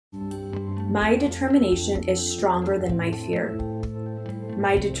My determination is stronger than my fear.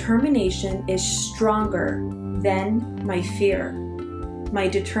 My determination is stronger than my fear. My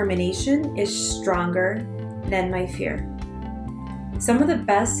determination is stronger than my fear. Some of the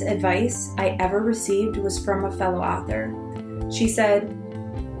best advice I ever received was from a fellow author. She said,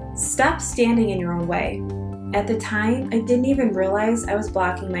 "Stop standing in your own way." At the time, I didn't even realize I was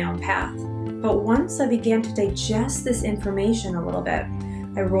blocking my own path. But once I began to digest this information a little bit,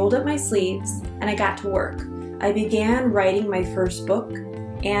 I rolled up my sleeves and I got to work. I began writing my first book,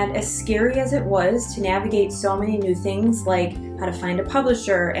 and as scary as it was to navigate so many new things like how to find a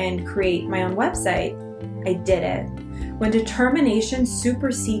publisher and create my own website, I did it. When determination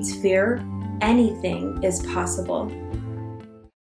supersedes fear, anything is possible.